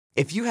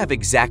If you have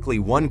exactly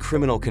one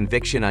criminal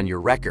conviction on your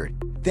record,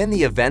 then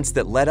the events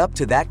that led up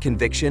to that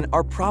conviction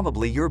are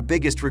probably your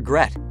biggest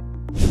regret.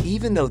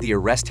 Even though the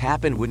arrest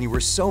happened when you were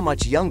so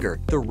much younger,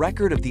 the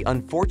record of the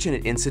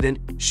unfortunate incident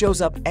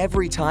shows up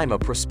every time a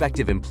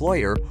prospective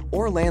employer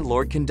or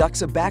landlord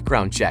conducts a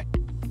background check.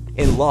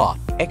 In law,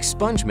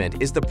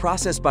 expungement is the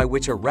process by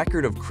which a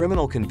record of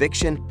criminal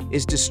conviction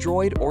is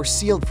destroyed or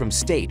sealed from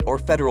state or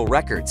federal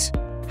records.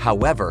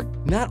 However,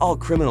 not all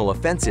criminal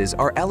offenses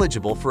are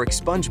eligible for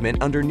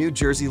expungement under New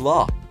Jersey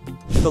law.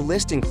 The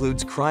list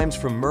includes crimes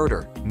from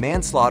murder,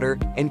 manslaughter,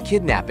 and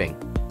kidnapping,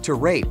 to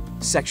rape,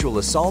 sexual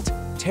assault,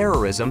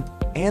 terrorism,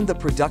 and the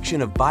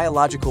production of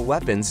biological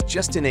weapons,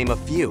 just to name a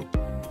few.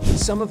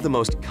 Some of the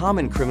most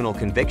common criminal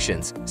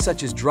convictions,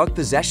 such as drug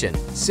possession,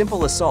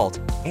 simple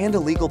assault, and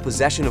illegal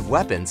possession of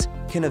weapons,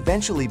 can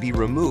eventually be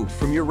removed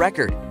from your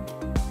record.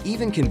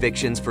 Even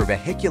convictions for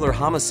vehicular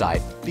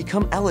homicide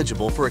become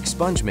eligible for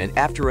expungement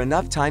after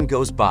enough time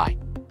goes by.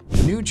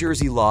 New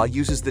Jersey law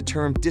uses the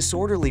term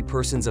disorderly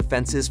persons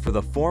offenses for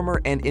the former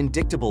and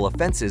indictable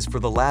offenses for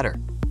the latter.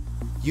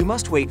 You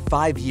must wait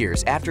 5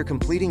 years after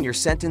completing your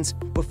sentence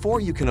before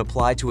you can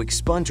apply to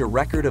expunge a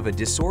record of a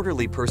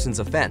disorderly persons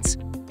offense,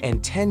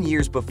 and 10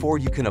 years before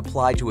you can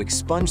apply to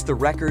expunge the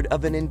record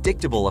of an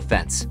indictable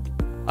offense.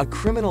 A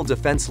criminal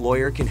defense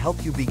lawyer can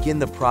help you begin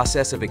the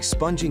process of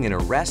expunging an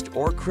arrest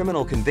or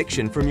criminal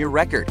conviction from your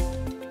record.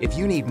 If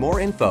you need more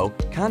info,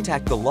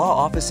 contact the law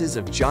offices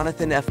of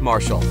Jonathan F.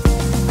 Marshall.